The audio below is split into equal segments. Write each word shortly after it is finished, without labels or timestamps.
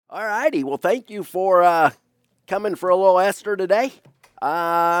All righty. Well, thank you for coming for a little Esther today.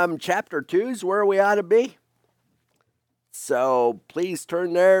 Chapter 2 is where we ought to be. So please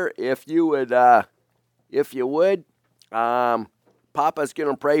turn there if you would. Papa's going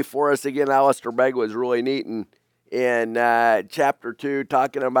to pray for us again. Alistair Begg was really neat in chapter 2,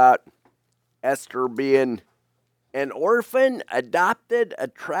 talking about Esther being an orphan, adopted,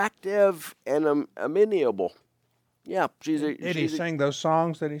 attractive, and amenable. Yeah, Did he sing those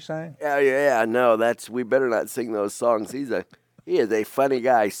songs that he sang? Yeah. No, we better not sing those songs. He is a funny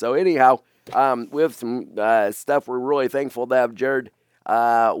guy. So anyhow, we have some stuff. We're really thankful to have Jared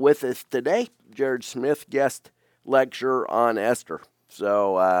with us today. Jared Smith, guest lecturer on Esther.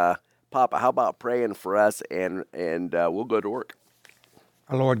 So, Papa, how about praying for us and we'll go to work.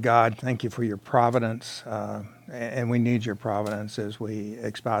 Our Lord God, thank you for your providence, and we need your providence as we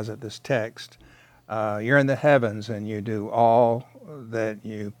exposit this text. You're in the heavens, and you do all that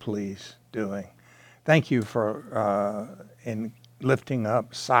you please doing. Thank you for in lifting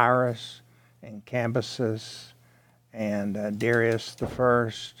up Cyrus and Cambyses and Darius the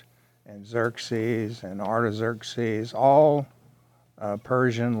First and Xerxes and Artaxerxes, all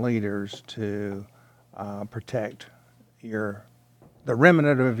Persian leaders to protect the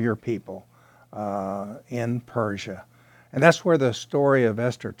remnant of your people in Persia. And that's where the story of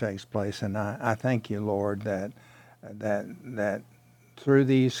Esther takes place. And I thank you, Lord, that through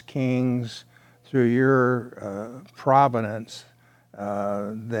these kings, through your providence,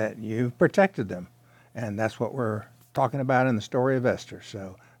 that you've protected them. And that's what we're talking about in the story of Esther.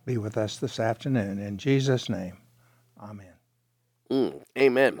 So be with us this afternoon. In Jesus' name, amen.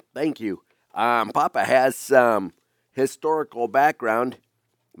 Amen. Thank you. Papa has some historical background.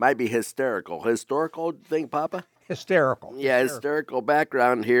 Might be hysterical. Historical thing, Papa? Hysterical. Yeah, hysterical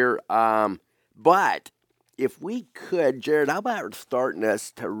background here. But if we could, Jared, how about starting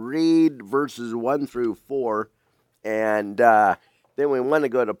us to read verses 1 through 4, and then we want to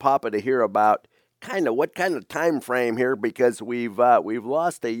go to Papa to hear about what kind of time frame here, because we've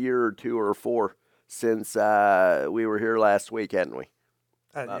lost a year or two or four since we were here last week, hadn't we?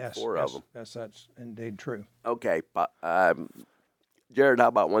 Yes, four of them. Yes, that's indeed true. Okay, Jared, how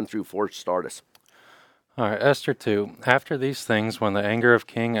about 1 through 4 start us? All right, Esther 2. After these things, when the anger of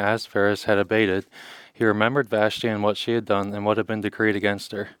King Ahasuerus had abated, he remembered Vashti and what she had done and what had been decreed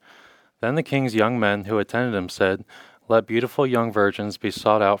against her. Then the king's young men who attended him said, "Let beautiful young virgins be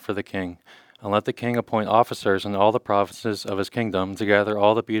sought out for the king, and let the king appoint officers in all the provinces of his kingdom to gather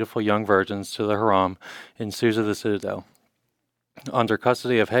all the beautiful young virgins to the harem in Susa the citadel, under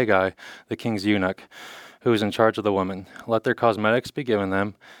custody of Haggai, the king's eunuch, who is in charge of the women. Let their cosmetics be given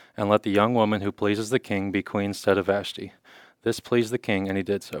them, and let the young woman who pleases the king be queen instead of Vashti." This pleased the king, and he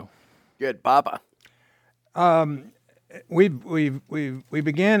did so. Good, Papa. We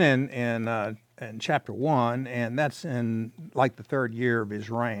begin in chapter 1, and that's in like the third year of his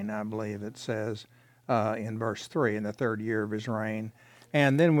reign, I believe it says in verse 3, in the third year of his reign.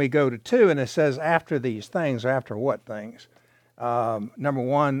 And then we go to 2, and it says, after these things. After what things? Number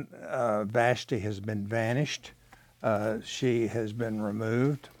 1, Vashti has been vanished. She has been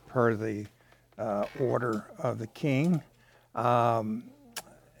removed per the order of the king. Then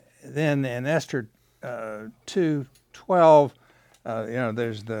in Esther 2:12,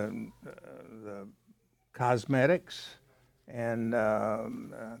 there's the cosmetics, and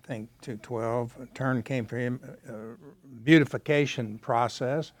I think 2:12, a turn came for him, beautification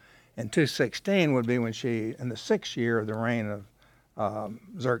process. And 2:16 would be when she, in the 6th year of the reign of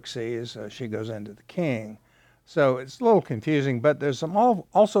Xerxes, she goes into the king. So it's a little confusing, but there's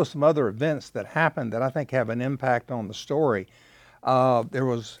also some other events that happened that I think have an impact on the story. There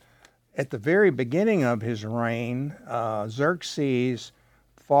was, at the very beginning of his reign, Xerxes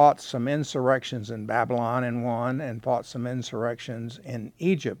fought some insurrections in Babylon and won, and fought some insurrections in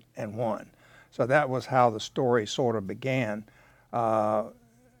Egypt and won. So that was how the story sort of began.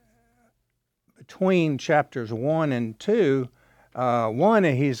 Between chapters 1 and 2, 1,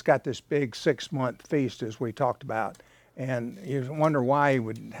 he's got this big 6-month feast, as we talked about. And you wonder why he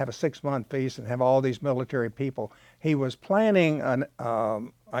would have a 6-month feast and have all these military people. He was planning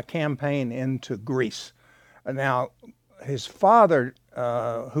a campaign into Greece. Now, his father,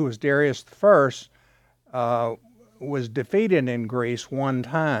 who was Darius I, was defeated in Greece one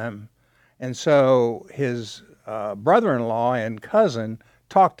time. And so his brother-in-law and cousin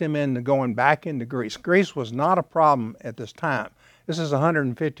talked him into going back into Greece. Greece was not a problem at this time. This is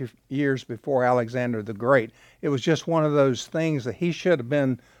 150 years before Alexander the Great. It was just one of those things that he should have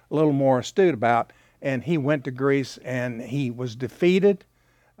been a little more astute about. And he went to Greece, and he was defeated.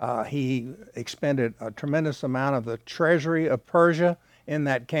 He expended a tremendous amount of the treasury of Persia in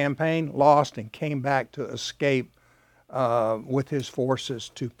that campaign, lost, and came back to escape with his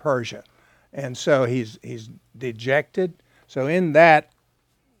forces to Persia. And so he's dejected. So in that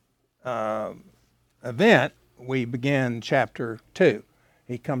event, we begin chapter 2.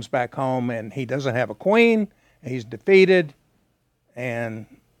 He comes back home and he doesn't have a queen. He's defeated, and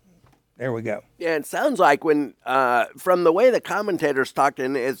there we go. Yeah, it sounds like when, from the way the commentators talked,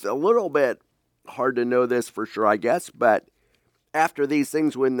 and it's a little bit hard to know this for sure, I guess, but after these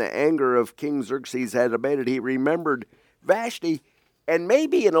things, when the anger of King Xerxes had abated, he remembered Vashti, and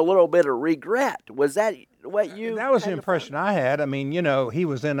maybe in a little bit of regret. Was that what you... That was the impression I had. I mean, he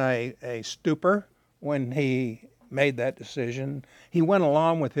was in a stupor when he made that decision. He went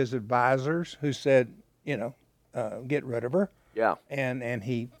along with his advisors who said, get rid of her. Yeah. And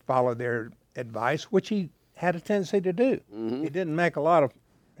he followed their advice, which he had a tendency to do. Mm-hmm. He didn't make a lot of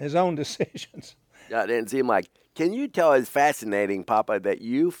his own decisions. Yeah, it didn't seem like... Can you tell, it's fascinating, Papa, that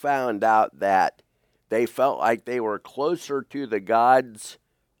you found out that they felt like they were closer to the gods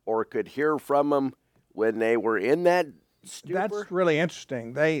or could hear from them when they were in that stupor? That's really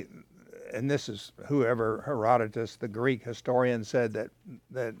interesting. And this is whoever, Herodotus, the Greek historian, said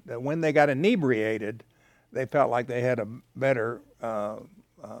that when they got inebriated, they felt like they had a better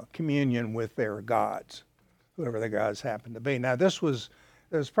communion with their gods, whoever the gods happened to be. Now,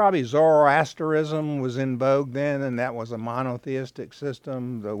 there's probably Zoroastrianism was in vogue then, and that was a monotheistic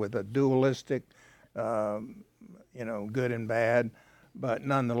system with a dualistic, good and bad, but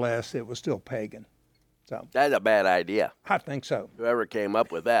nonetheless, it was still pagan. So that's a bad idea. I think so. Whoever came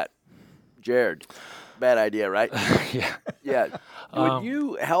up with that, Jared, bad idea, right? Yeah. Yeah. Would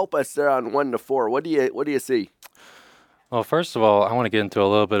you help us there on 1 to 4? What do you see? Well, first of all, I want to get into a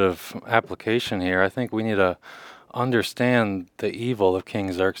little bit of application here. I think we need to understand the evil of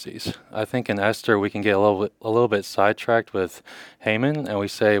King Xerxes. I think in Esther we can get a little bit sidetracked with Haman, and we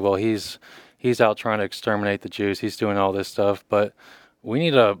say, well, he's out trying to exterminate the Jews. He's doing all this stuff, but we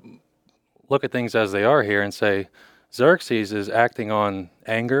need to look at things as they are here and say Xerxes is acting on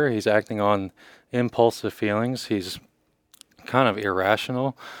anger. He's acting on impulsive feelings. He's kind of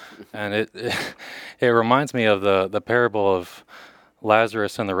irrational, and it reminds me of the parable of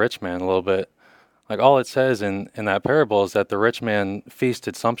Lazarus and the rich man a little bit. Like all it says in that parable is that the rich man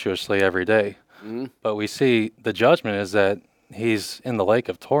feasted sumptuously every day. Mm-hmm. But we see the judgment is that he's in the lake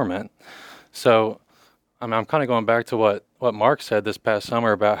of torment. So I'm kind of going back to what Mark said this past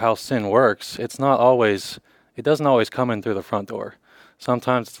summer about how sin works. It doesn't always come in through the front door.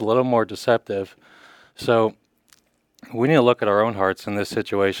 Sometimes it's a little more deceptive. So we need to look at our own hearts in this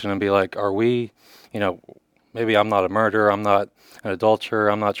situation and be like, are we, maybe I'm not a murderer, I'm not an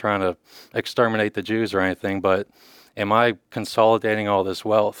adulterer, I'm not trying to exterminate the Jews or anything, but am I consolidating all this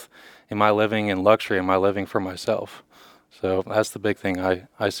wealth? Am I living in luxury? Am I living for myself? So that's the big thing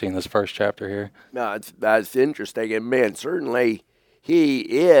I see in this first chapter here. No, that's interesting. And man, certainly he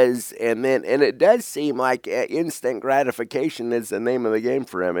is, and it does seem like instant gratification is the name of the game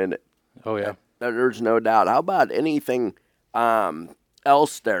for him, isn't it? Oh, yeah. There's no doubt. How about anything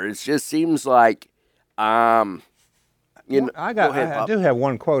else there? It just seems like... I do have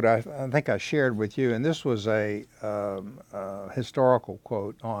one quote I think I shared with you, and this was a historical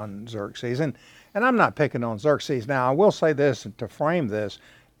quote on Xerxes. And I'm not picking on Xerxes. Now, I will say this to frame this.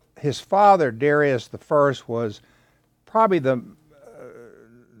 His father, Darius I, was probably the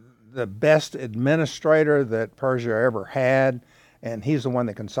best administrator that Persia ever had, and he's the one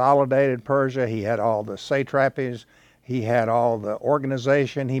that consolidated Persia. He had all the satrapies. He had all the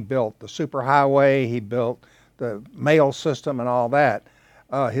organization. He built the superhighway. He built the mail system and all that.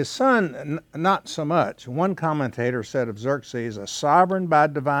 His son, not so much. One commentator said of Xerxes, a sovereign by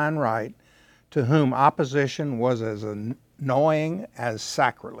divine right, to whom opposition was as annoying as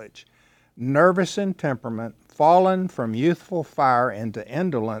sacrilege. Nervous in temperament, fallen from youthful fire into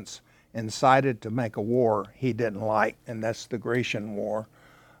indolence, incited to make a war he didn't like, and that's the Grecian War.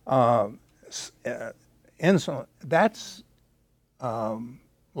 Insolent. That's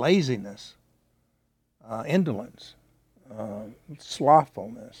laziness. Indolence,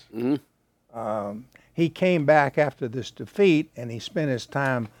 slothfulness. Mm-hmm. He came back after this defeat, and he spent his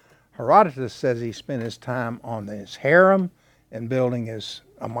time, Herodotus says he spent his time on his harem and building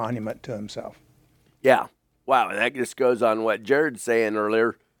a monument to himself. Yeah. Wow, that just goes on what Jared's saying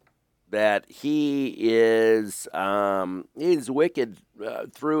earlier, that he is he's wicked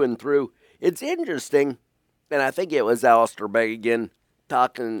through and through. It's interesting, and I think it was Alistair Begg again,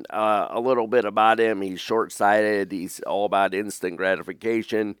 talking a little bit about him. He's short-sighted. He's all about instant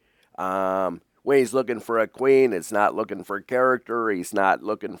gratification. When he's looking for a queen, it's not looking for character. He's not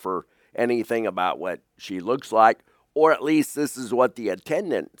looking for anything about what she looks like or at least this is what the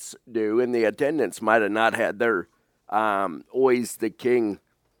attendants do, and the attendants might have not had their always the king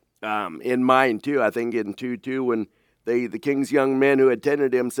in mind too. I think in 2:2 when the king's young men who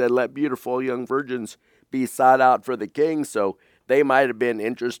attended him said, "Let beautiful young virgins be sought out for the king." So they might have been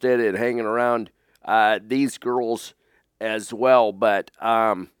interested in hanging around these girls as well. But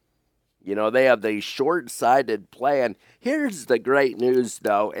they have the short-sighted plan. Here's the great news,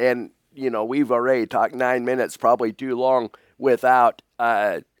 though, and we've already talked 9 minutes, probably too long, without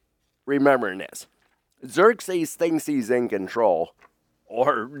remembering this. Xerxes thinks he's in control,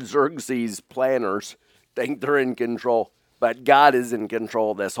 or Xerxes' planners think they're in control, but God is in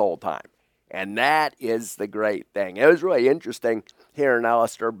control this whole time. And that is the great thing. It was really interesting hearing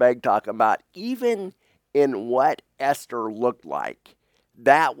Alistair Begg talk about even in what Esther looked like,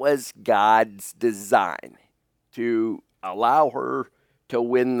 that was God's design to allow her to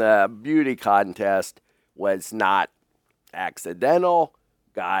win the beauty contest was not accidental.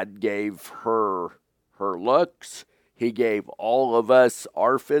 God gave her her looks. He gave all of us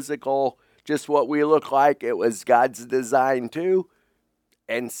our physical, just what we look like. It was God's design too.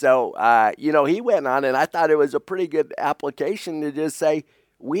 And so, he went on, and I thought it was a pretty good application to just say,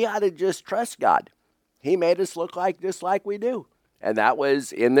 we ought to just trust God. He made us look like just like we do. And that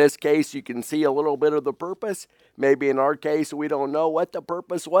was, in this case, you can see a little bit of the purpose. Maybe in our case, we don't know what the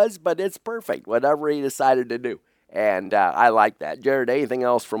purpose was, but it's perfect, whatever he decided to do. And I like that. Jared, anything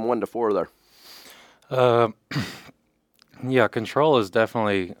else from 1 to 4 there? Yeah, control is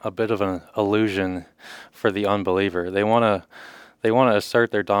definitely a bit of an illusion for the unbeliever. They want to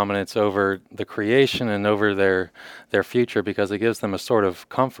assert their dominance over the creation and over their future because it gives them a sort of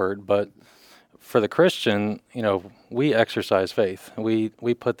comfort. But for the Christian, we exercise faith. We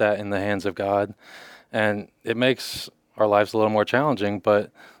put that in the hands of God, and it makes our lives a little more challenging,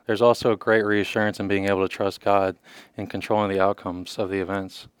 but there's also a great reassurance in being able to trust God in controlling the outcomes of the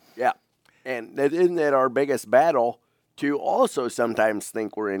events. Yeah, and isn't that our biggest battle, to also sometimes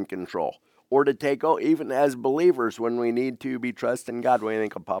think we're in control, or to take out, even as believers, when we need to be trusting God? What do you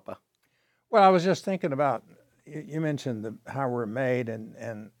think of Papa? Well, I was just thinking about, you mentioned how we're made,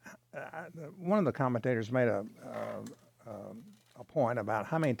 and one of the commentators made a point about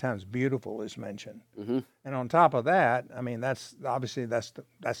how many times beautiful is mentioned. Mm-hmm. And on top of that, I mean, that's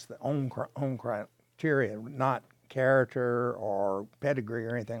the own criteria, not character or pedigree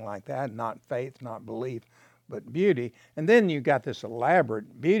or anything like that, not faith, not belief, but beauty. And then you got this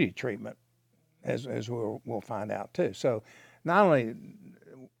elaborate beauty treatment, as we'll find out too. So not only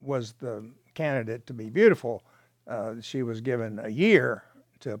was the candidate to be beautiful, she was given a year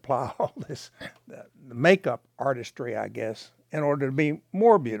to apply all this the makeup artistry, I guess, in order to be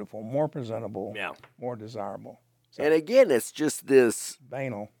more beautiful, more presentable, more desirable. So, and again, it's just this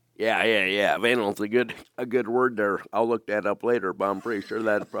banal. Yeah. Banal's a good word there. I'll look that up later, but I'm pretty sure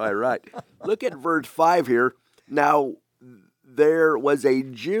that's probably right. Look at verse 5 here. Now, there was a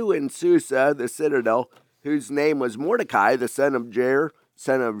Jew in Susa, the citadel, whose name was Mordecai, the son of Jair,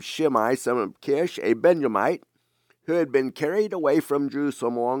 son of Shimei, son of Kish, a Benjamite, who had been carried away from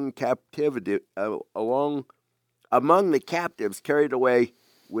Jerusalem among the captives carried away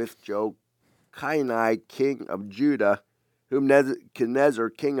with Jeconiah, king of Judah, whom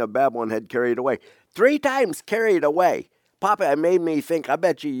Nebuchadnezzar, king of Babylon, had carried away. 3 times carried away. Papa, it made me think, I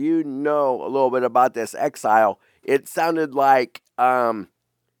bet you know a little bit about this exile. It sounded like that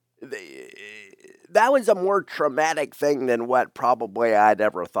was a more traumatic thing than what probably I'd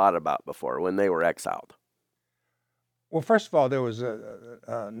ever thought about before when they were exiled. Well, first of all, there was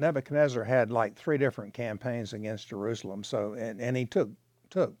Nebuchadnezzar had like 3 different campaigns against Jerusalem. So, and he took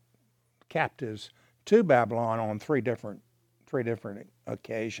captives to Babylon on 3 different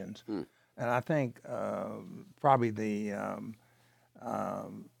occasions. And I think probably the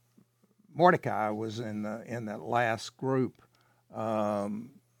Mordecai was in that last group.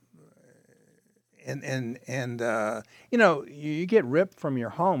 You get ripped from your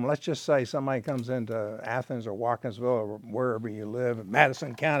home. Let's just say somebody comes into Athens or Watkinsville or wherever you live, in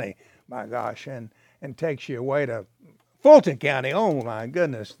Madison County, my gosh, and takes you away to Fulton County. Oh my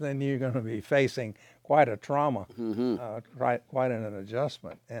goodness! Then you're going to be facing quite a trauma, quite an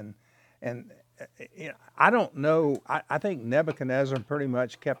adjustment. And I don't know. I think Nebuchadnezzar pretty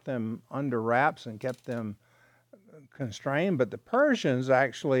much kept them under wraps and kept them constrained, but the Persians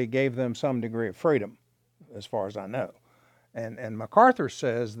actually gave them some degree of freedom, as far as I know. And MacArthur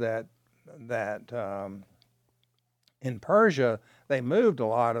says that in Persia they moved a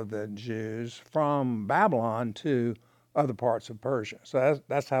lot of the Jews from Babylon to other parts of Persia. So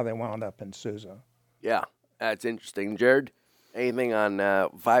that's how they wound up in Susa. Yeah, that's interesting. Jared, anything on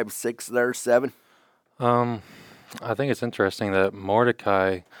 5, 6 there, 7? I think it's interesting that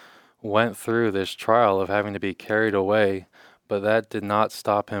Mordecai went through this trial of having to be carried away, but that did not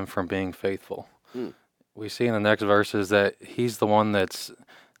stop him from being faithful. Hmm. We see in the next verses that he's the one that's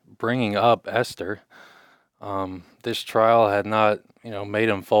bringing up Esther. This trial had not, made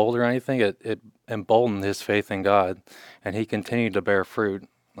him fold or anything. It emboldened his faith in God, and he continued to bear fruit.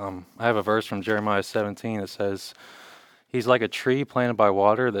 I have a verse from Jeremiah 17 that says, "He's like a tree planted by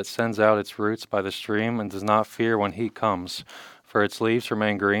water that sends out its roots by the stream and does not fear when heat comes, for its leaves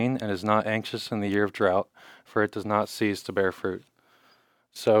remain green and is not anxious in the year of drought, for it does not cease to bear fruit."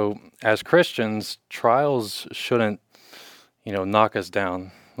 So, as Christians, trials shouldn't, knock us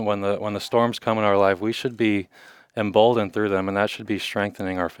down. When the storms come in our life, we should be emboldened through them, and that should be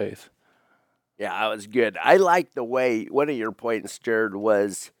strengthening our faith. Yeah, that was good. I like the way one of your points, Jared,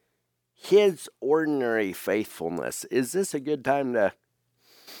 was his ordinary faithfulness. Is this a good time to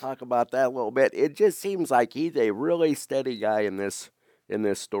talk about that a little bit? It just seems like he's a really steady guy in this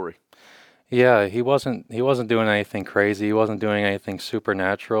story. Yeah, he wasn't doing anything crazy. He wasn't doing anything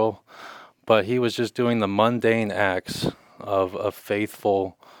supernatural, but he was just doing the mundane acts of a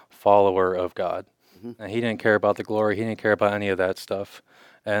faithful follower of God. Mm-hmm. And he didn't care about the glory. He didn't care about any of that stuff.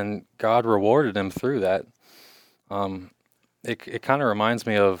 And God rewarded him through that. It kind of reminds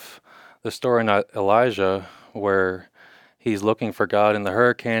me of the story in Elijah where he's looking for God in the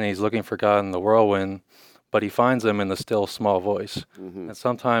hurricane, he's looking for God in the whirlwind, but he finds him in the still small voice. Mm-hmm. And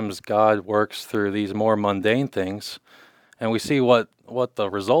sometimes God works through these more mundane things, and we see what the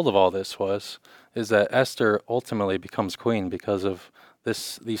result of all this was, is that Esther ultimately becomes queen because of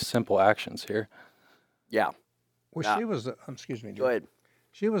these simple actions here. Yeah. Well, Yeah. she was, excuse me, Go ahead.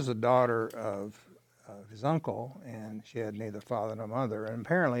 she was the daughter of his uncle, and she had neither father nor mother. And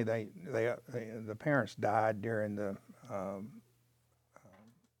apparently, the parents died during the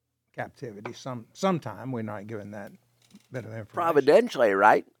captivity. Sometime we're not given that bit of information. Providentially,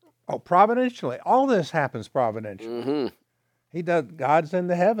 right? Oh, providentially, all this happens providentially. Mm-hmm. He does. God's in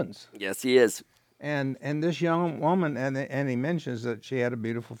the heavens, Yes, he is. and this young woman, and he mentions that she had a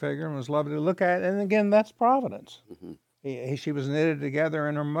beautiful figure and was lovely to look at. And again, that's providence. Mm-hmm. She was knitted together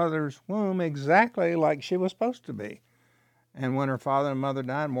in her mother's womb exactly like she was supposed to be. And when her father and mother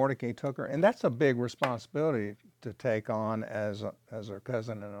died, Mordecai took her, and that's a big responsibility to take on as her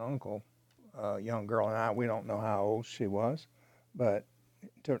cousin and uncle. Young girl, and we don't know how old she was, but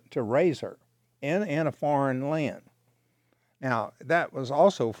to raise her in a foreign land. Now that was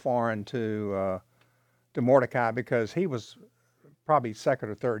also foreign to Mordecai because he was probably second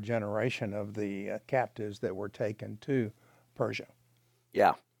or third generation of the captives that were taken to Persia.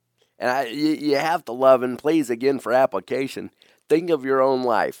 Yeah. And you have to love, and please, again, for application, think of your own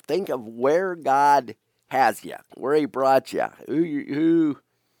life. Think of where God has you, where he brought you, who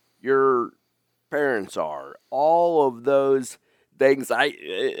your parents are, all of those things.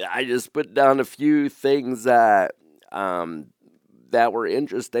 I just put down a few things that were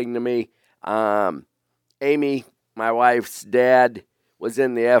interesting to me. Amy, my wife's dad, was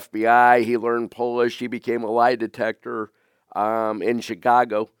in the FBI. He learned Polish. He became a lie detector in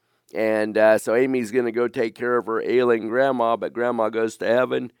Chicago. And so Amy's going to go take care of her ailing grandma, but grandma goes to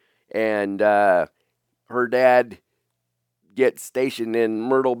heaven. And her dad gets stationed in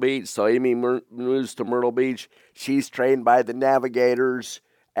Myrtle Beach. So Amy moves to Myrtle Beach. She's trained by the navigators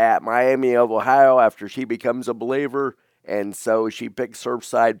at Miami of Ohio after she becomes a believer. And so she picks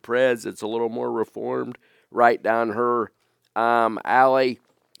Surfside Prez. It's a little more reformed, right down her alley.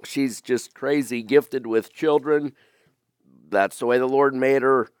 She's just crazy gifted with children. That's the way the Lord made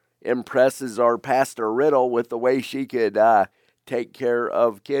her. Impresses our Pastor Riddle with the way she could take care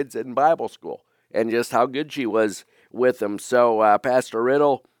of kids in Bible school and just how good she was with them. So Pastor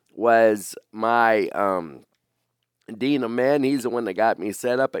Riddle was my dean of men. He's the one that got me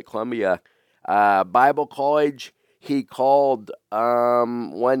set up at Columbia Bible College. He called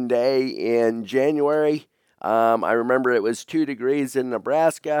one day in January. I remember it was 2 degrees in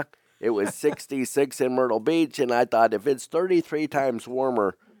Nebraska. It was 66 in Myrtle Beach, and I thought if it's 33 times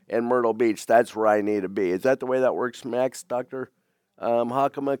warmer in Myrtle Beach, that's where I need to be. Is that the way that works, Max, Dr.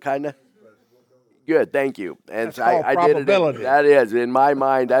 Hakama, kind of? Good, thank you. And That's called probability. That is, in my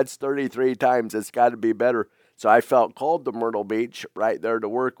mind, that's 33 times. It's got to be better. So I felt called to Myrtle Beach right there to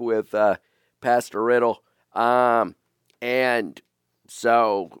work with Pastor Riddle. And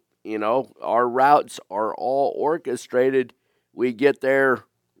so, our routes are all orchestrated. We get there.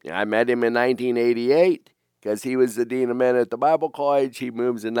 I met him in 1988 because he was the dean of men at the Bible College. He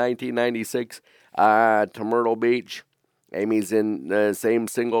moves in 1996 to Myrtle Beach. Amy's in the same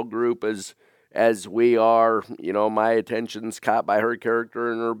single group as we are. My attention's caught by her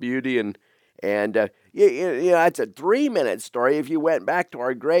character and her beauty, and And it's a 3-minute story. If you went back to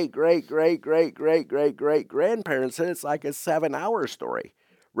our great grandparents, then it's like a 7-hour story,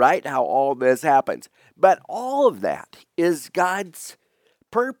 right? How all this happens. But all of that is God's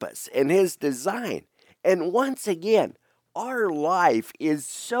purpose and His design. And once again, our life is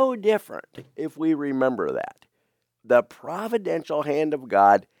so different if we remember that. The providential hand of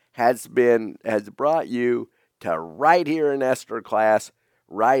God has brought you to right here in Esther class,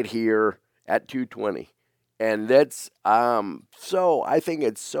 right here at 220. And that's so I think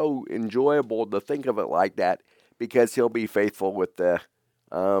it's so enjoyable to think of it like that, because He'll be faithful with the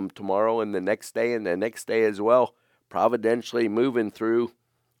tomorrow and the next day as well, providentially moving through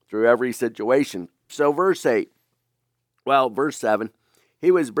every situation. So verse 7,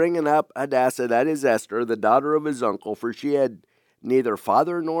 he was bringing up Hadassah, that is Esther, the daughter of his uncle, for she had neither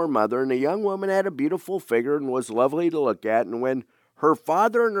father nor mother, and the young woman had a beautiful figure and was lovely to look at. And when her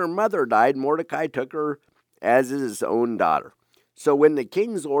father and her mother died, Mordecai took her as his own daughter. So when the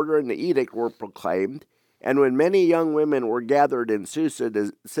king's order and the edict were proclaimed, and when many young women were gathered in Susa,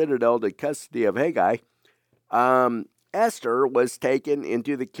 the citadel, to custody of Haggai, Esther was taken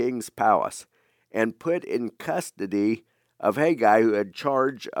into the king's palace and put in custody of Haggai, who had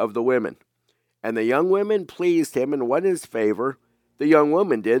charge of the women. And the young women pleased him and won his favor. The young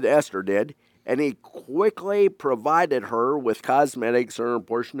woman did, Esther did, and he quickly provided her with cosmetics and a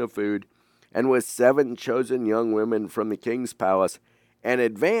portion of food, and with 7 chosen young women from the king's palace, and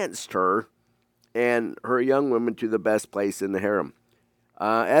advanced her and her young women to the best place in the harem.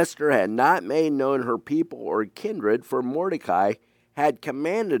 Esther had not made known her people or kindred, for Mordecai had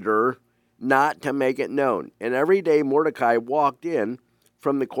commanded her not to make it known. And every day Mordecai walked in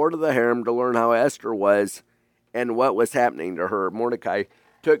from the court of the harem to learn how Esther was and what was happening to her. Mordecai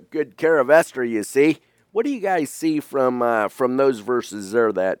took good care of Esther, you see. What do you guys see from those verses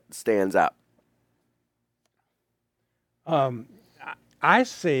there that stands out? I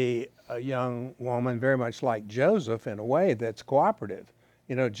see a young woman very much like Joseph in a way that's cooperative.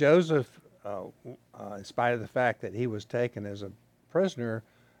 You know, Joseph, in spite of the fact that he was taken as a prisoner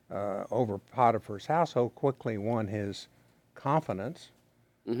over Potiphar's household, quickly won his confidence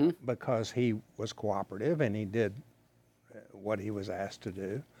because he was cooperative and he did what he was asked to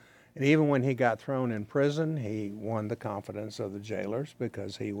do. And even when he got thrown in prison, he won the confidence of the jailers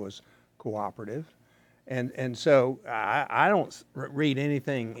because he was cooperative. And so I don't read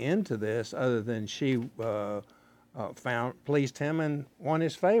anything into this other than she pleased him and won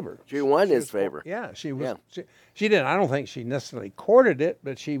his favor. She won his favor. Yeah, she was. Yeah. She didn't. I don't think she necessarily courted it,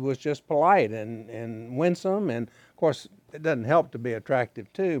 but she was just polite and winsome. And of course, it doesn't help to be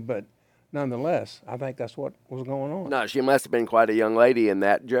attractive too. But nonetheless, I think that's what was going on. No, she must have been quite a young lady in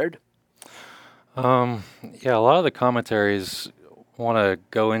that, Jared. Yeah, a lot of the commentaries want to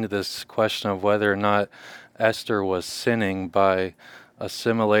go into this question of whether or not Esther was sinning by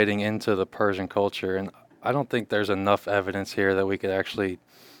assimilating into the Persian culture, and I don't think there's enough evidence here that we could actually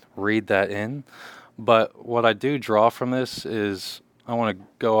read that in. But what I do draw from this is I want to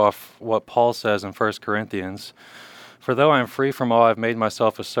go off what Paul says in 1 Corinthians. For though I am free from all, I have made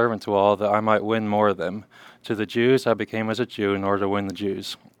myself a servant to all, that I might win more of them. To the Jews I became as a Jew in order to win the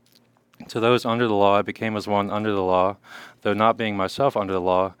Jews. To those under the law I became as one under the law, though not being myself under the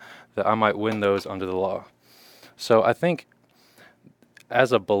law, that I might win those under the law. So I think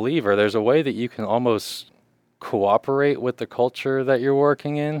as a believer, there's a way that you can almost cooperate with the culture that you're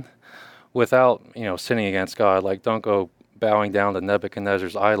working in without, sinning against God. Like, don't go bowing down to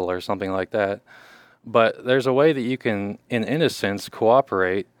Nebuchadnezzar's idol or something like that. But there's a way that you can, in innocence,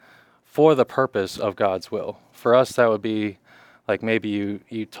 cooperate for the purpose of God's will. For us, that would be like maybe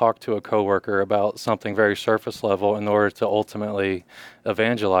you talk to a coworker about something very surface level in order to ultimately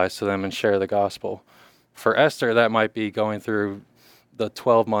evangelize to them and share the gospel. For Esther, that might be going through the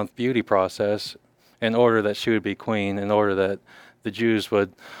 12-month beauty process in order that she would be queen, in order that the Jews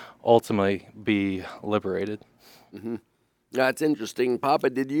would ultimately be liberated. Mm-hmm. That's interesting. Papa,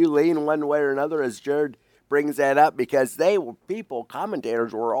 did you lean one way or another as Jared brings that up? Because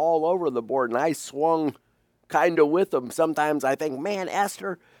commentators were all over the board, and I swung kind of with them. Sometimes I think, man,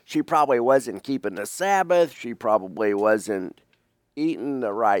 Esther, she probably wasn't keeping the Sabbath. She probably wasn't eating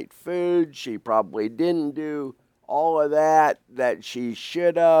the right food. She probably didn't do all of that she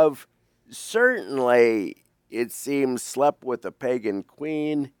should have. Certainly, it seems, slept with a pagan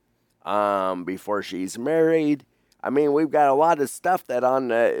queen before she's married. I mean, we've got a lot of stuff that on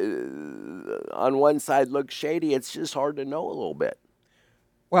one side looks shady. It's just hard to know a little bit.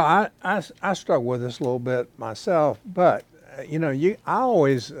 Well, I struggle with this a little bit myself, but I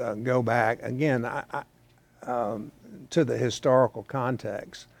always go back again to the historical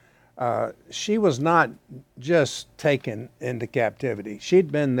context. she was not just taken into captivity.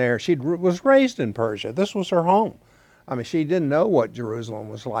 She'd been there. She was raised in Persia. This was her home. I mean, she didn't know what Jerusalem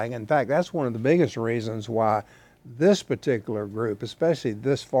was like. In fact, that's one of the biggest reasons why this particular group, especially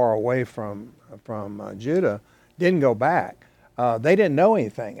this far away from Judah, didn't go back. They didn't know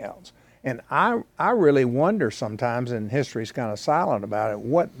anything else. And I really wonder sometimes, and history's kind of silent about it,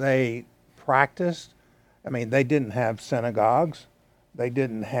 what they practiced. I mean, they didn't have synagogues. They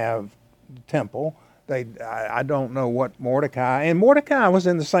didn't have the temple. I don't know what Mordecai, and Mordecai was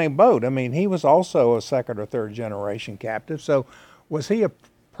in the same boat. I mean, he was also a second or third generation captive. So was he a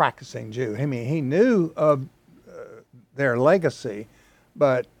practicing Jew? I mean, he knew of their legacy,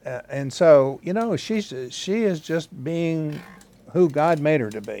 but, and so, you know, she is just being who God made her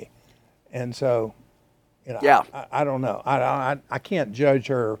to be. And so, you know, Yeah. I don't know. I can't judge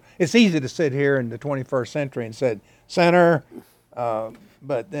her. It's easy to sit here in the 21st century and say, sinner,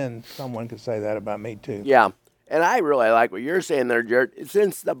 but then someone could say that about me too. Yeah. And I really like what you're saying there, Jared.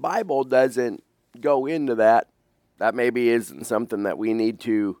 Since the Bible doesn't go into that, that maybe isn't something that we need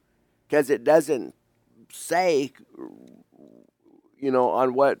to, because it doesn't say, you know,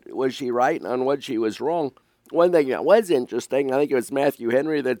 on what was she right and on what she was wrong. One thing that was interesting, I think it was Matthew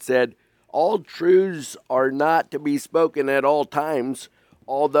Henry that said, all truths are not to be spoken at all times,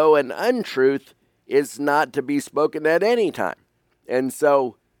 although an untruth is not to be spoken at any time. And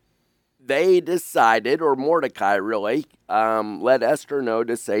so they decided, or Mordecai really, let Esther know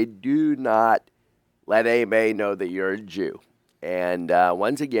to say, do not let anybody know that you're a Jew. And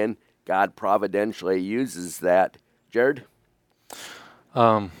once again, God providentially uses that. Jared?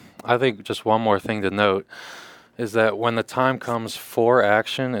 I think just one more thing to note is that when the time comes for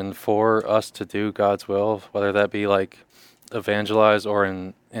action and for us to do God's will, whether that be like evangelize or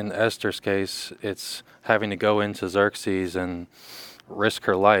in Esther's case, it's having to go into Xerxes and risk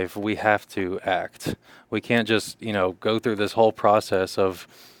her life, we have to act. We can't just, you know, go through this whole process of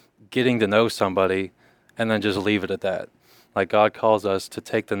getting to know somebody and then just leave it at that. Like God calls us to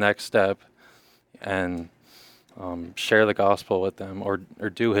take the next step and share the gospel with them or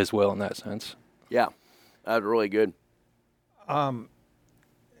do his will in that sense. Yeah, that's really good.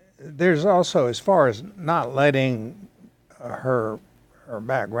 There's also, as far as not letting her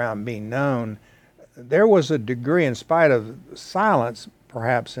background be known, there was a degree, in spite of silence,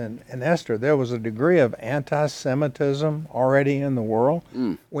 perhaps in Esther, there was a degree of anti-Semitism already in the world.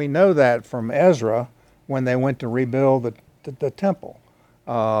 We know that from Ezra when they went to rebuild the temple.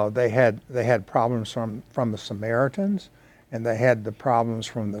 They had problems from the Samaritans, and they had the problems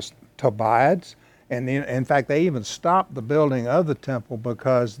from the Tobiads. And in fact, they even stopped the building of the temple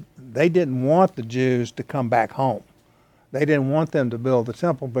because they didn't want the Jews to come back home. They didn't want them to build the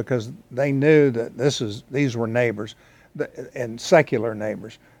temple because they knew that these were neighbors, and secular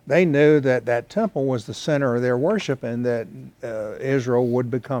neighbors. They knew that that temple was the center of their worship, and that Israel would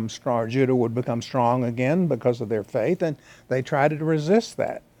become strong, Judah would become strong again because of their faith, and they tried to resist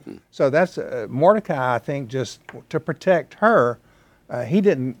that. So that's Mordecai, I think, just to protect her. He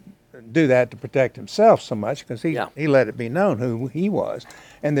didn't do that to protect himself so much because he let it be known who he was.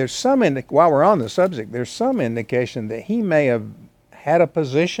 And there's some, while we're on the subject, there's some indication that he may have had a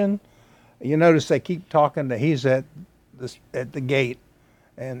position. You notice they keep talking that he's at the gate,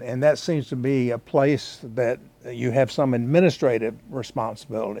 and that seems to be a place that you have some administrative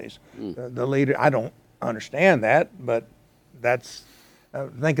responsibilities. The leader, I don't understand that, but that's,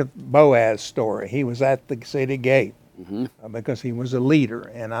 think of Boaz's story. He was at the city gate because he was a leader,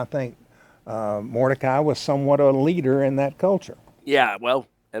 and I think Mordecai was somewhat a leader in that culture. Yeah, well,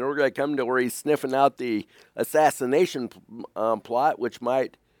 and we're going to come to where he's sniffing out the assassination plot, which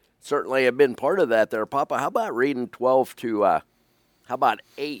might certainly have been part of that there. Papa, how about reading 12 to, how about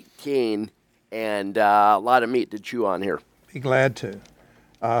 18, and a lot of meat to chew on here. Be glad to.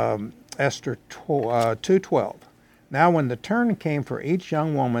 Esther 2:12. Now when the turn came for each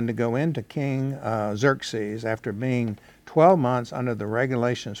young woman to go into King Xerxes after being 12 months under the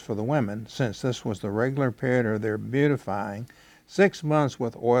regulations for the women, since this was the regular period of their beautifying, 6 months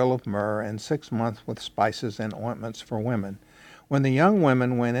with oil of myrrh, and 6 months with spices and ointments for women. When the young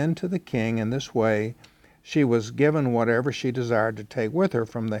women went in to the king in this way, she was given whatever she desired to take with her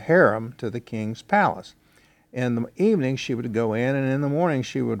from the harem to the king's palace. In the evening she would go in, and in the morning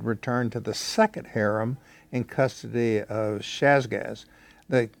she would return to the second harem in custody of Shashgaz,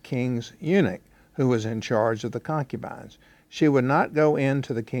 the king's eunuch, who was in charge of the concubines. She would not go in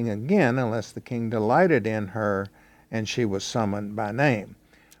to the king again unless the king delighted in her and she was summoned by name.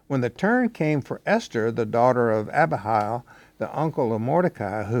 When the turn came for Esther, the daughter of Abihail, the uncle of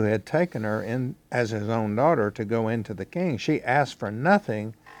Mordecai, who had taken her in as his own daughter to go into the king, she asked for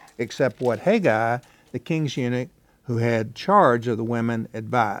nothing except what Haggai, the king's eunuch who had charge of the women,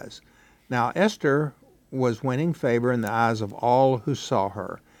 advised. Now Esther was winning favor in the eyes of all who saw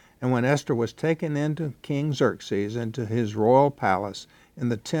her. And when Esther was taken into King Xerxes into his royal palace in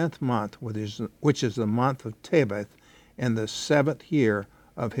the 10th month, which is the month of Tebeth, in the 7th year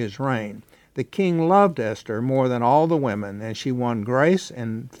of his reign, the king loved Esther more than all the women, and she won grace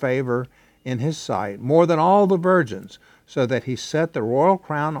and favor in his sight more than all the virgins, so that he set the royal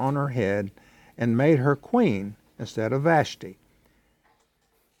crown on her head and made her queen instead of Vashti.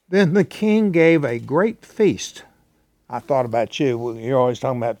 Then the king gave a great feast. I thought about you. You're always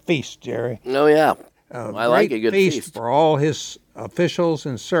talking about feasts, Jerry. Oh, yeah. A I like a great good feast. for all his officials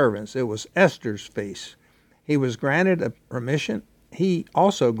and servants. It was Esther's feast. He was granted a remission. He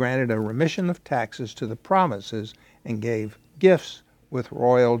also granted a remission of taxes to the provinces and gave gifts with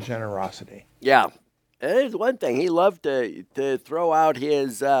royal generosity. Yeah. There's one thing. He loved to throw out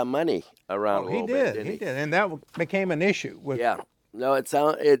his money around a little bit, didn't he? He did. And that became an issue. Yeah. No, it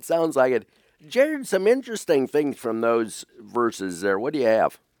sounds like it. Jared, some interesting things from those verses there. What do you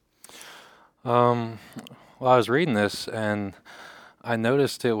have? Well, I was reading this and I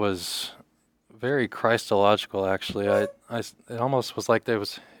noticed it was very Christological. Actually, it almost was like it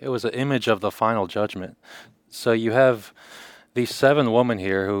was an image of the final judgment. So you have these 7 women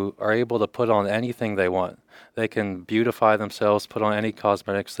here who are able to put on anything they want. They can beautify themselves, put on any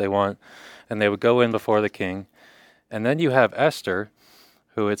cosmetics they want, and they would go in before the king. And then you have Esther,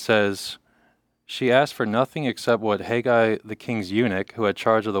 who it says she asked for nothing except what Haggai, the king's eunuch, who had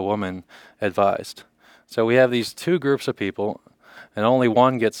charge of the woman, advised. So we have these 2 groups of people, and only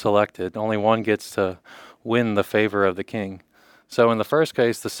one gets selected. Only one gets to win the favor of the king. So in the first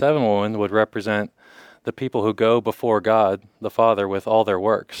case, the 7 women would represent the people who go before God, the Father, with all their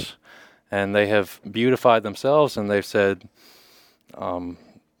works. And they have beautified themselves, and they've said,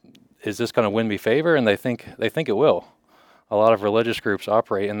 is this going to win me favor? And they think it will. A lot of religious groups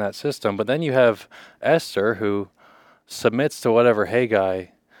operate in that system. But then you have Esther, who submits to whatever Haggai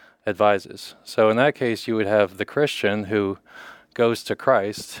advises. So in that case, you would have the Christian who goes to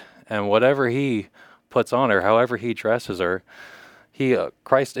Christ, and whatever he puts on her, however he dresses her,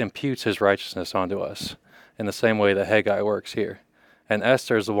 Christ imputes his righteousness onto us in the same way that Haggai works here. And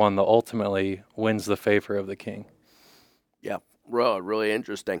Esther is the one that ultimately wins the favor of the king. Yeah, really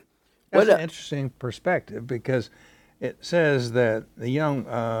interesting. That's an interesting perspective, because it says that the young,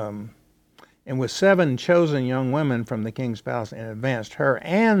 and with 7 chosen young women from the king's palace, and advanced her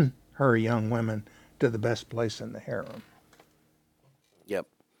and her young women to the best place in the harem. Yep.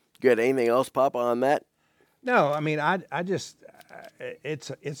 Good. Anything else, Papa, on that? No, I mean, I just,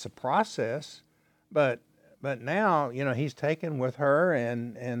 it's a process, but now, he's taken with her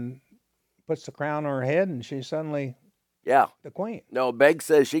and puts the crown on her head, and she's suddenly the queen. No, Begg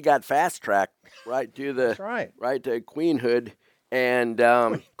says she got fast tracked right to the That's right. Right to queenhood, and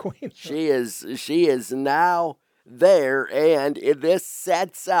Queen. she is now there, and this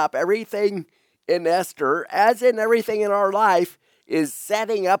sets up everything in Esther, as in everything in our life, is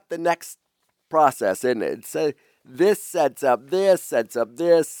setting up the next process, isn't it? So this sets up this, sets up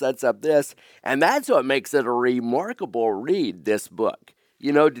this, sets up this, and that's what makes it a remarkable read, this book.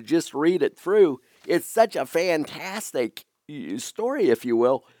 To just read it through, it's such a fantastic story, if you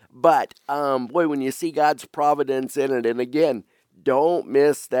will, but boy, when you see God's providence in it, and again, don't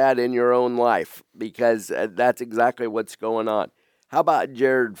miss that in your own life, because that's exactly what's going on. How about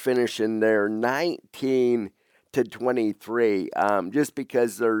Jared finishing there, 19 to 23, just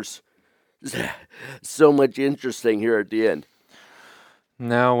because there's so much interesting here at the end.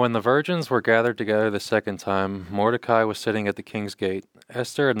 Now, when the virgins were gathered together the second time, Mordecai was sitting at the king's gate.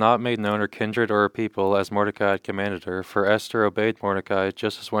 Esther had not made known her kindred or her people as Mordecai had commanded her, for Esther obeyed Mordecai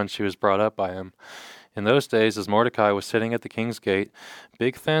just as when she was brought up by him. In those days, as Mordecai was sitting at the king's gate,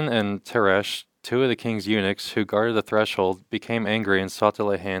 Bigthan and Teresh, 2 of the king's eunuchs who guarded the threshold, became angry and sought to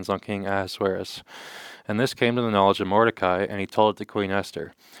lay hands on King Ahasuerus. And this came to the knowledge of Mordecai, and he told it to Queen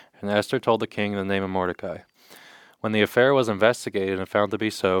Esther. And Esther told the king in the name of Mordecai. When the affair was investigated and found to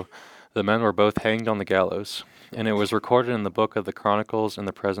be so, the men were both hanged on the gallows, and it was recorded in the book of the Chronicles in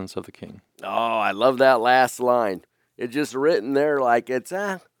the presence of the king. Oh, I love that last line. It's just written there like it's,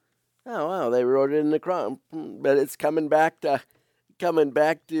 oh, wow, they wrote it in the Chronicle, but it's coming back to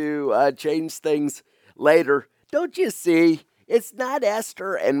change things later. Don't you see? It's not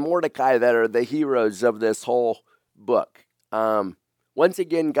Esther and Mordecai that are the heroes of this whole book. Once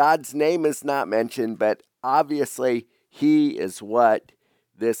again, God's name is not mentioned, but obviously he is what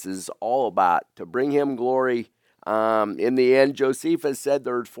this is all about, to bring him glory. In the end, Josephus said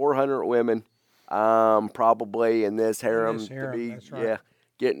there's 400 women probably in this harem, that's right. yeah,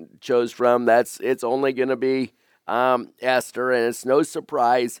 chose from. It's only going to be Esther, and it's no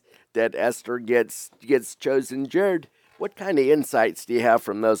surprise that Esther gets chosen. Jared, what kind of insights do you have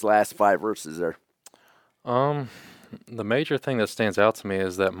from those last 5 verses there? The major thing that stands out to me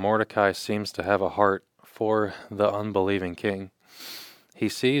is that Mordecai seems to have a heart for the unbelieving king. He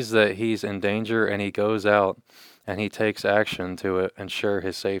sees that he's in danger and he goes out and he takes action to ensure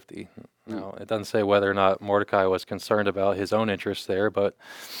his safety. Now, it doesn't say whether or not Mordecai was concerned about his own interests there, but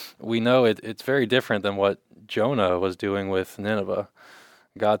we know it's very different than what Jonah was doing with Nineveh.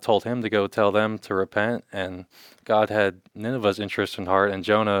 God told him to go tell them to repent, and God had Nineveh's interest in heart, and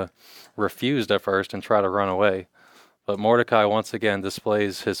Jonah refused at first and tried to run away. But Mordecai once again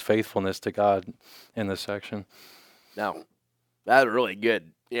displays his faithfulness to God in this section. No, that's really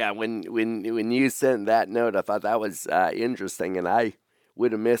good. Yeah, when you sent that note, I thought that was interesting, and I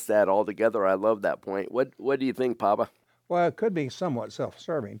would have missed that altogether. I love that point. What do you think, Papa? Well, it could be somewhat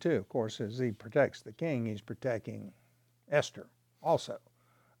self-serving too. Of course, as he protects the king, he's protecting Esther also.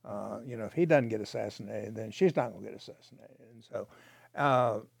 If he doesn't get assassinated, then she's not going to get assassinated. And so,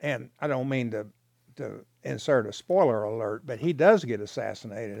 and I don't mean to insert a spoiler alert, but he does get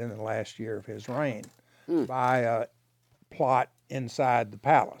assassinated in the last year of his reign by a plot inside the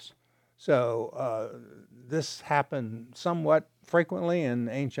palace. So this happened somewhat frequently in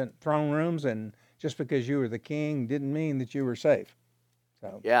ancient throne rooms, and just because you were the king didn't mean that you were safe.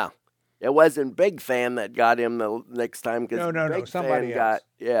 So yeah, it wasn't Big Fan that got him the next time. No, somebody else.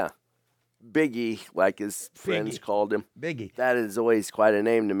 Biggie, like his friends called him. Biggie. That is always quite a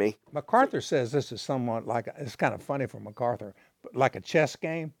name to me. MacArthur says this is somewhat like it's kind of funny for MacArthur, but like a chess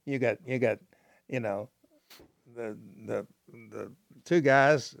game. You got the 2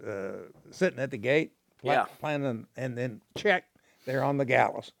 guys sitting at the gate playing, and then check, they're on the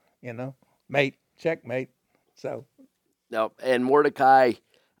gallows. Mate, checkmate. So no, and Mordecai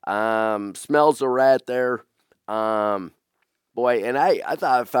smells a rat there. Boy, and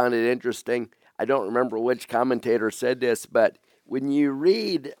I found it interesting. I don't remember which commentator said this, but when you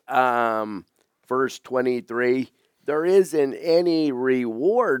read verse 23, there isn't any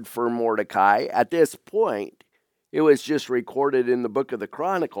reward for Mordecai at this point. It was just recorded in the book of the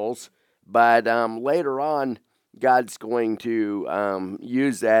Chronicles, but later on, God's going to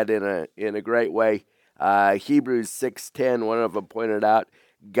use that in a great way. Hebrews 6:10, one of them pointed out,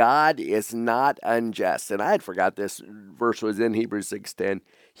 God is not unjust. And I had forgot this verse was in Hebrews 6:10.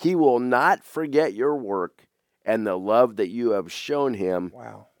 He will not forget your work and the love that you have shown him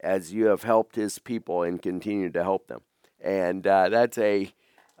as you have helped his people and continue to help them. And that's a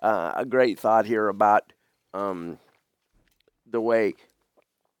great thought here about the way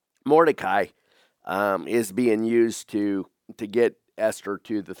Mordecai is being used to get Esther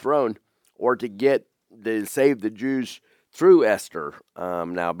to the throne, or to save the Jews through Esther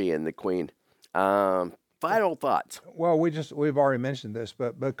now being the queen. Final thoughts. Well, we've already mentioned this,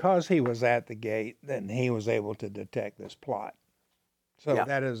 but because he was at the gate, then he was able to detect this plot. So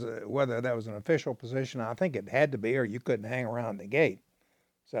that is whether that was an official position, I think it had to be, or you couldn't hang around the gate.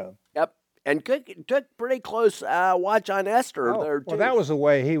 So yep, and took pretty close watch on Esther there too. Well, that was the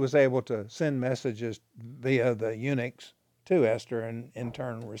way he was able to send messages via the eunuchs to Esther, and in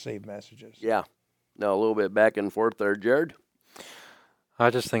turn receive messages. Yeah. No, a little bit back and forth there, Jared. I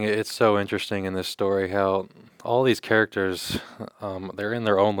just think it's so interesting in this story how all these characters, they're in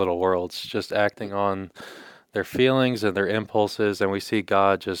their own little worlds, just acting on their feelings and their impulses, and we see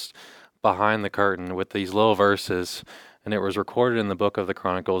God just behind the curtain with these little verses, and it was recorded in the book of the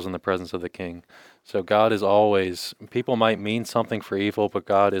Chronicles in the presence of the king. So God is always, people might mean something for evil, but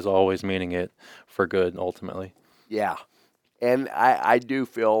God is always meaning it for good, ultimately. Yeah, and I do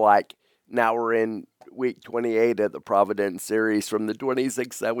feel like now we're in week 28 of the Providence series from the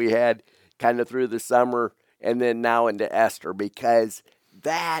 26 that we had kind of through the summer, and then now into Esther, because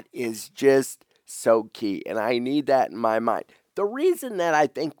that is just so key, and I need that in my mind. The reason that I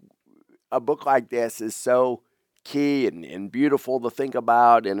think a book like this is so key and beautiful to think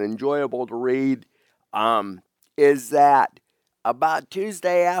about and enjoyable to read is that about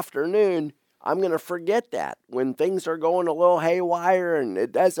Tuesday afternoon, I'm going to forget that. When things are going a little haywire and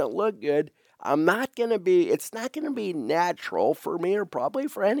it doesn't look good, it's not going to be natural for me, or probably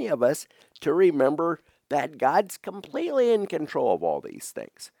for any of us, to remember that God's completely in control of all these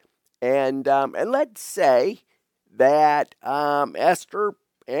things. And let's say that Esther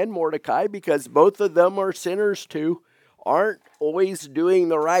and Mordecai, because both of them are sinners too, aren't always doing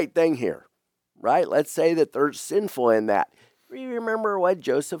the right thing here, right? Let's say that they're sinful in that. Remember what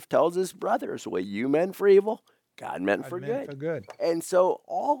Joseph tells his brothers: what you meant for evil, God meant for good. And so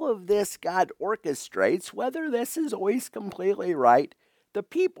all of this God orchestrates, whether this is always completely right, the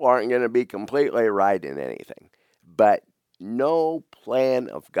people aren't going to be completely right in anything, but no plan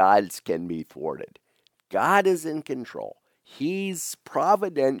of God's can be thwarted. God is in control. He's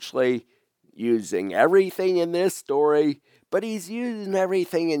providentially using everything in this story, but he's using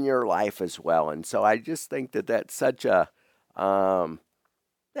everything in your life as well. And so I just think that that's such a,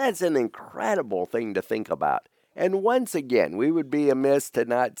 that's an incredible thing to think about. And once again, we would be amiss to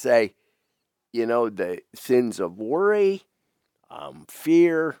not say, the sins of worry,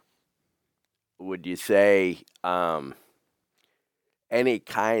 fear, would you say, any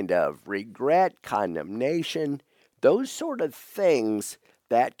kind of regret, condemnation, those sort of things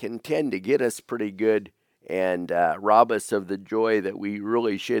that can tend to get us pretty good and rob us of the joy that we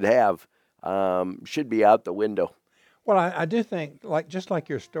really should have, should be out the window. Well, I do think, just like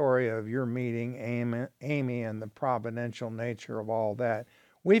your story of your meeting Amy and the providential nature of all that,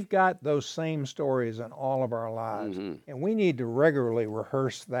 we've got those same stories in all of our lives. Mm-hmm. And we need to regularly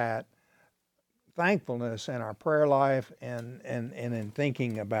rehearse that thankfulness in our prayer life and in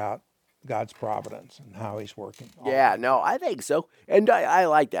thinking about God's providence and how he's working. Yeah, no, I think so. And I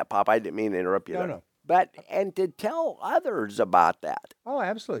like that, Pop. I didn't mean to interrupt you there. No. But, and to tell others about that. Oh,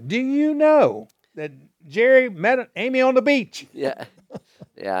 absolutely. Do you know that Jerry met Amy on the beach? Yeah.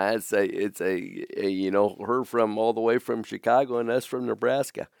 Yeah, it's a her from all the way from Chicago and us from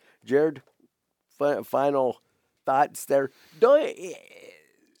Nebraska. Jared, final thoughts there.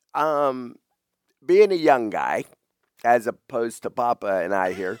 Being a young guy, as opposed to Papa and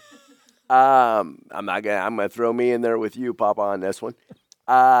I here, I'm gonna throw me in there with you, Papa, on this one.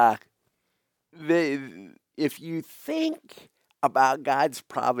 If you think about God's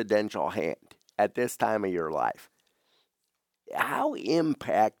providential hand at this time of your life, how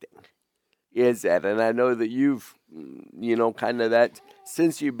impacting is that? And I know that you've, kind of that,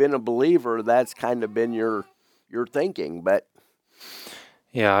 since you've been a believer, that's kind of been your thinking. But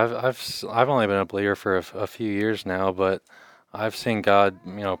Yeah, I've only been a believer for a few years now, but I've seen God,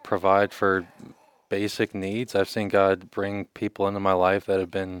 provide for basic needs. I've seen God bring people into my life that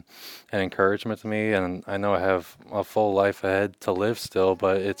have been an encouragement to me, and I know I have a full life ahead to live still,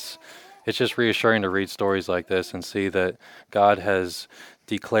 but it's just reassuring to read stories like this and see that God has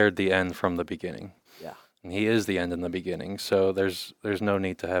declared the end from the beginning. Yeah. And he is the end in the beginning, so there's no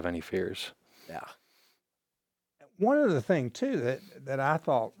need to have any fears. Yeah. One other thing, too, that I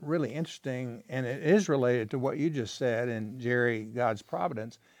thought really interesting, and it is related to what you just said in Jerry, God's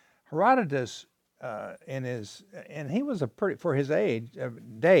Providence, Herodotus, and he was for his age,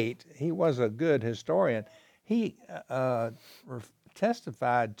 date, he was a good historian. He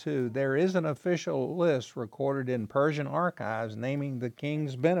testified to, there is an official list recorded in Persian archives naming the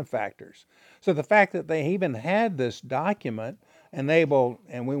king's benefactors. So the fact that they even had this document and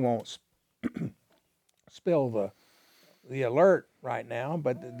we won't spill the alert right now,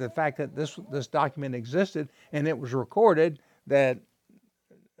 but the fact that this document existed and it was recorded that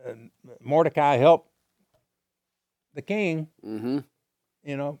Mordecai helped the king, bore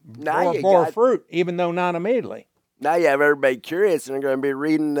fruit, even though not immediately. Now you have everybody curious and they're going to be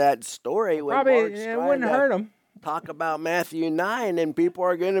reading that story. Probably it wouldn't hurt them. Talk about Matthew 9, and people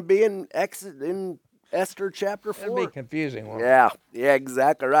are going to be in Esther chapter 4. It'll be confusing. Yeah,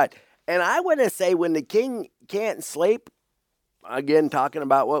 exactly right. And I want to say, when the king can't sleep, again, talking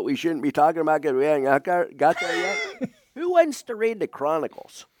about what we shouldn't be talking about because we haven't got there yet. Who wants to read the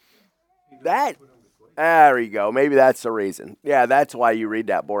Chronicles? There you go. Maybe that's the reason. Yeah, that's why you read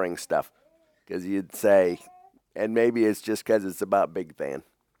that boring stuff. Because you'd say, and maybe it's just because it's about Big Fan.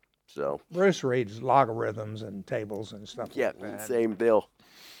 So Bruce reads logarithms and tables and stuff like that. Yeah, same deal.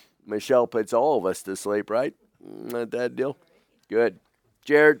 Michelle puts all of us to sleep, right? Not that deal? Good.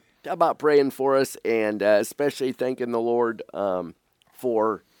 Jared, how about praying for us, and especially thanking the Lord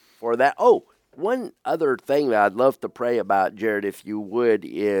for that. Oh, one other thing that I'd love to pray about, Jared, if you would,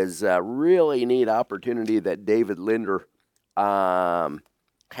 is a really neat opportunity that David Linder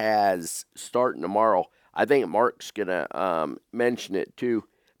has starting tomorrow. I think Mark's going to mention it too,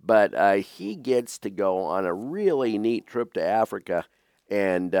 but he gets to go on a really neat trip to Africa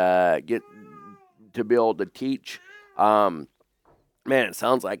and get to be able to teach. Man, it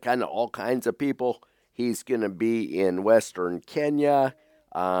sounds like kind of all kinds of people. He's going to be in Western Kenya.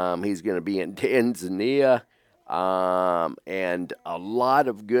 He's going to be in Tanzania, and a lot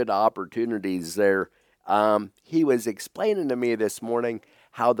of good opportunities there. He was explaining to me this morning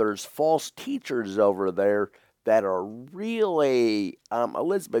how there's false teachers over there that are really,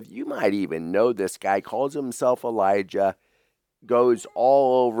 Elizabeth, you might even know this guy, calls himself Elijah, goes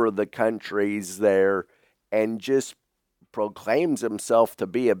all over the countries there, and just proclaims himself to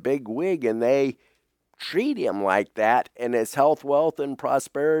be a big wig, and they treat him like that, and it's health, wealth, and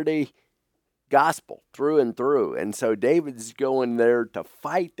prosperity gospel through and through. And so David's going there to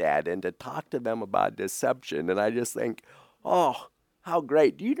fight that and to talk to them about deception. And I just think, oh, how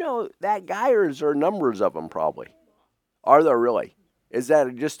great. Do you know that guy, or is there numbers of them probably? Are there really? Is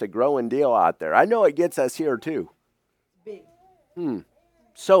that just a growing deal out there? I know it gets us here too. Big.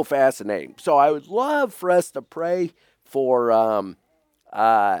 So fascinating. So I would love for us to pray for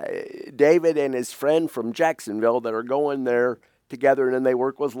David and his friend from Jacksonville that are going there together, and then they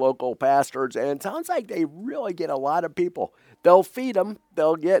work with local pastors, and it sounds like they really get a lot of people. They'll feed them.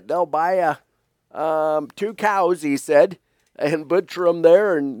 They'll buy 2 cows, he said, and butcher them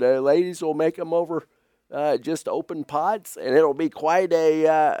there, and the ladies will make them over just open pots, and it'll be quite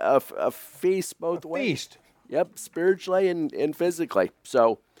a feast both ways. Feast. Yep, spiritually and physically.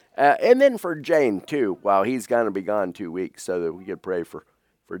 So, and then for Jane too. Well, he's going to be gone 2 weeks, so that we could pray for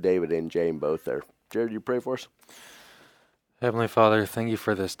David and Jane both there. Jared, you pray for us? Heavenly Father, thank you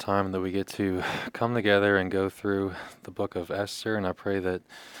for this time that we get to come together and go through the book of Esther, and I pray that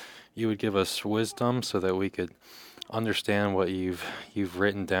you would give us wisdom so that we could understand what you've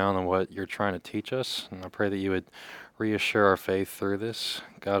written down and what you're trying to teach us. And I pray that you would reassure our faith through this.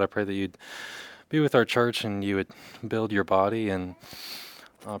 God, I pray that you'd be with our church and you would build your body, and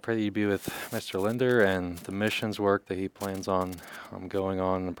I pray that you'd be with Mr. Linder and the missions work that he plans on going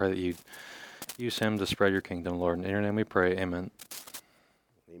on. And I pray that you'd use him to spread your kingdom, Lord. In your name we pray, amen.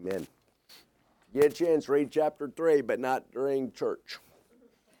 Amen. Get a chance, read chapter 3, but not during church.